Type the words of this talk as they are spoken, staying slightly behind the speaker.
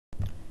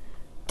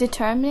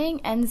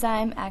Determining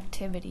enzyme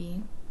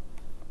activity.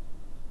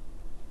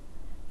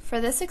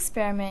 For this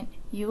experiment,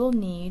 you will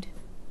need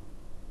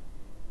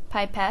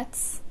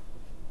pipettes,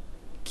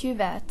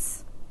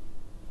 cuvettes,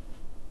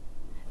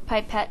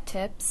 pipette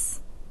tips,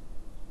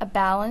 a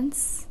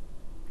balance,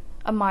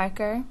 a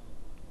marker,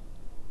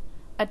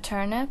 a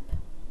turnip,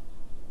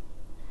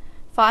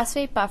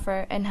 phosphate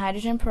buffer and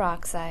hydrogen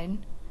peroxide,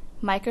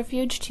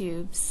 microfuge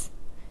tubes,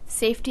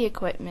 safety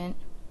equipment,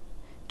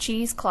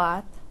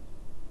 cheesecloth,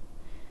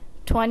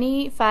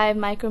 25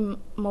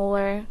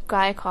 micromolar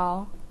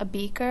glycol, a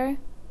beaker,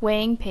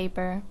 weighing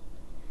paper,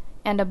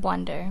 and a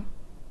blender.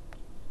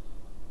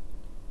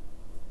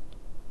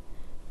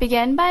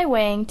 Begin by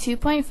weighing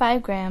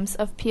 2.5 grams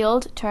of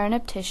peeled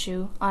turnip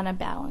tissue on a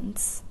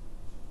balance.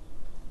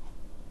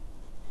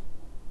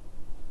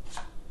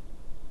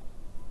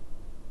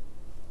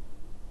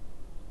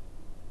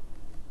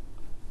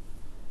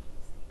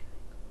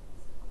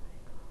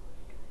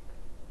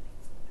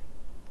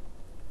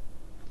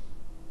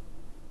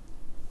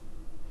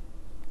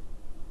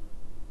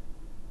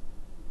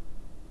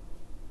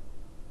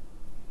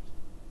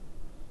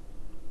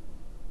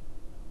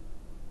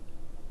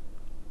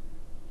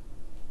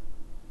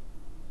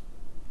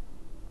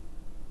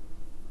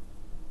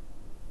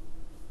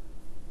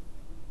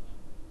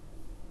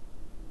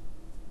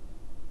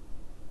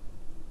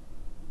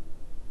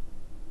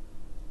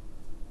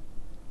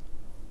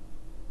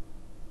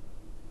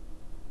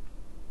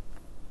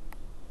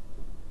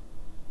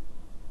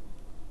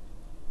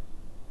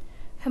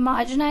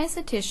 Homogenize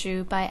the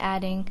tissue by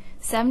adding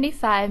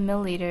 75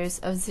 milliliters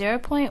of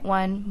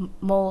 0.1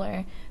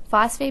 molar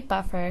phosphate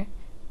buffer,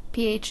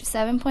 pH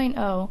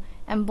 7.0,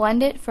 and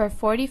blend it for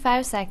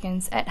 45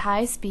 seconds at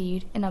high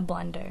speed in a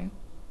blender.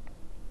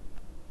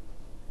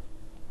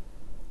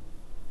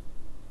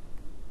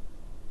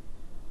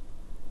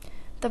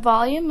 The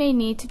volume may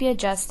need to be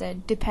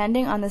adjusted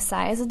depending on the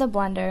size of the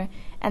blender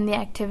and the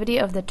activity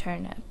of the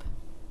turnip.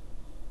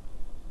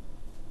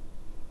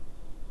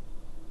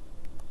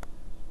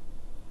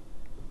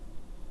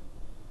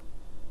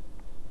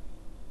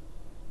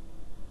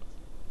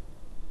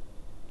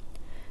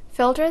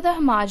 Filter the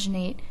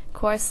homogenate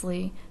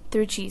coarsely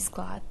through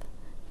cheesecloth.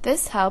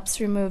 This helps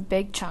remove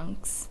big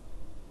chunks.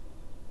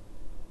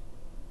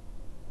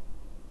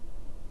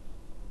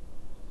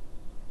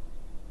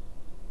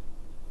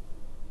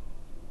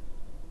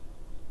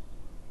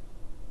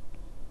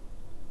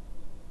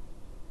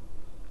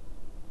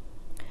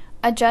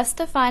 Adjust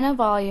the final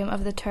volume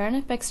of the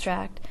turnip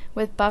extract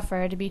with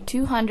buffer to be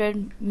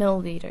 200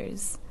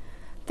 milliliters.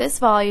 This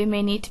volume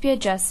may need to be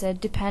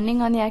adjusted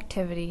depending on the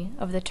activity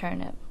of the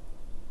turnip.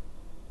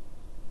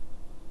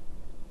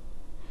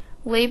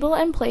 Label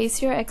and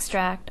place your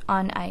extract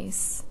on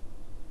ice.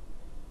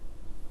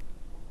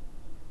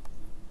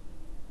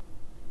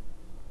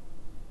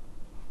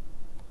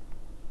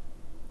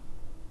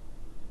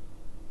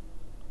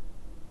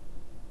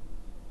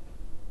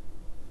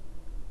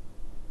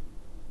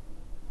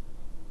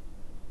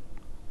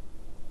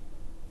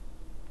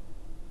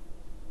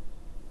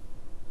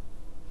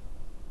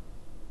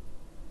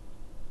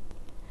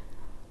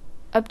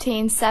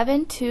 Obtain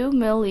 7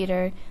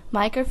 2-milliliter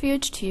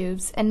microfuge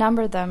tubes and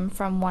number them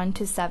from 1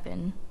 to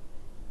 7.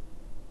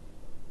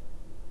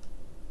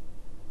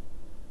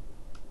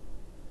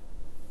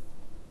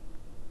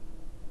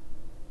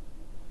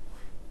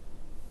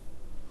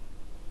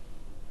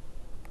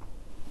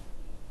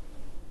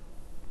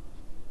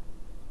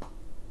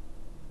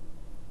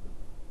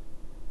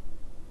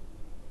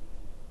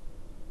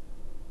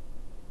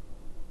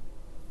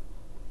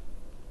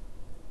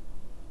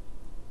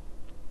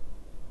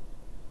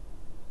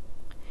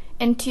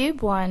 In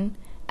tube 1,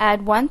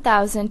 add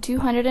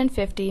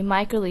 1,250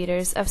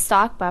 microliters of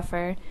stock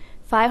buffer,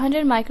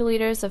 500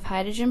 microliters of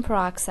hydrogen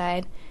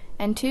peroxide,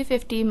 and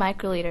 250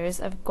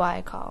 microliters of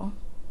glycol.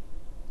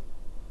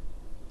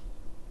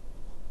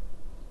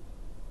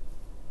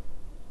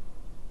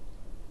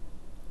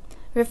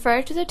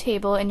 Refer to the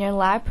table in your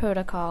lab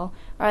protocol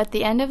or at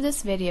the end of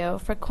this video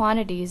for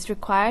quantities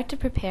required to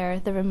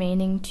prepare the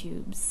remaining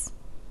tubes.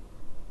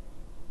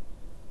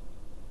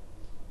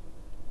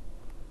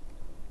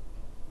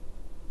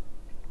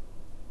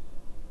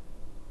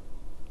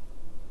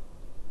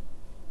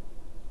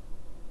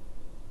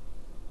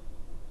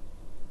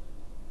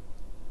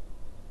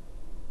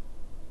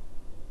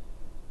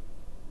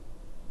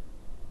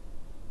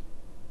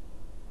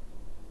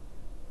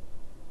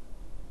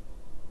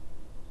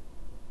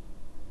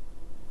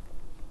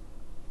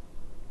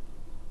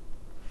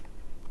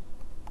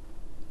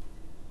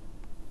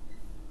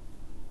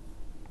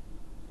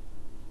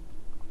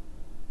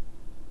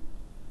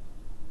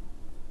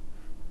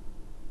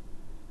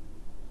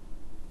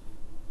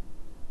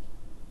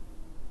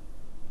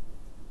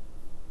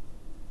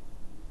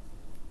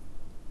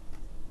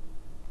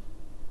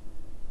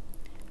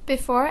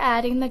 Before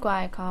adding the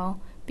glycol,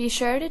 be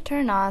sure to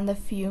turn on the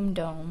fume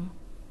dome.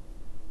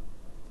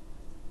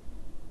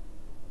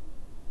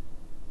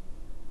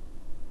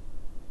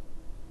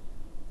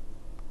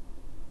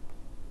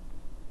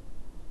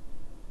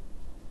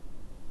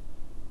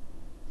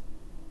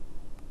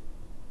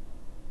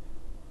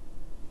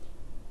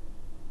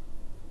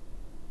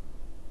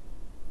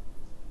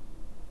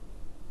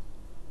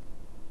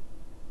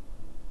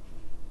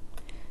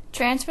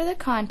 Transfer the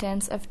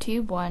contents of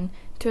tube 1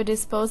 to a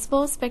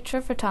disposable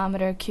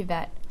spectrophotometer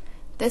cuvette.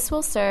 This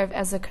will serve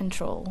as a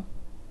control.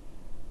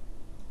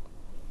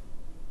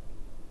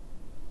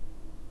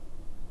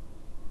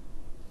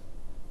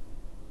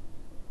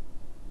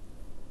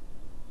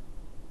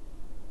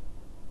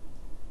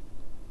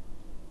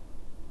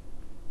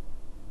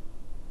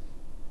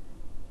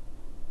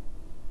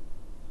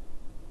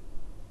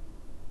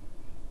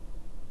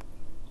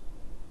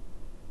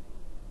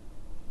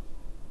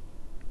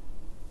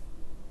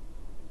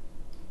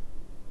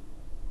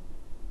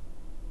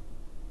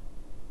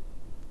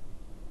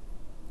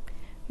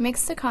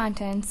 Mix the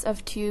contents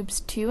of tubes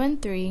 2 and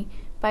 3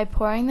 by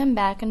pouring them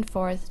back and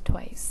forth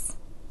twice.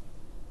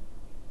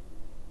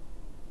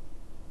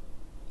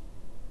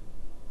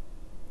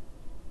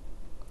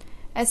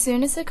 As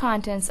soon as the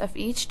contents of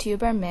each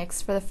tube are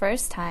mixed for the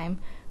first time,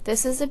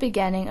 this is the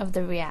beginning of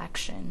the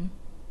reaction.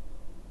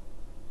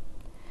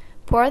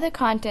 Pour the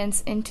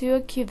contents into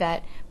a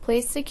cuvette,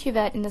 place the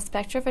cuvette in the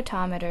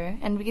spectrophotometer,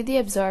 and read the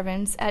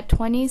absorbance at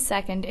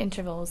 20-second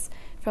intervals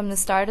from the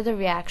start of the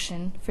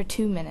reaction for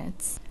 2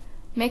 minutes.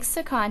 Mix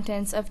the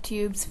contents of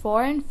tubes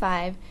 4 and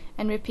 5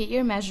 and repeat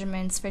your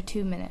measurements for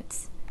 2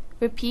 minutes.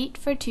 Repeat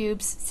for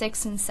tubes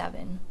 6 and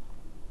 7.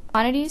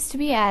 Quantities to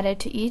be added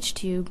to each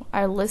tube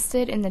are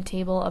listed in the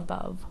table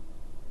above.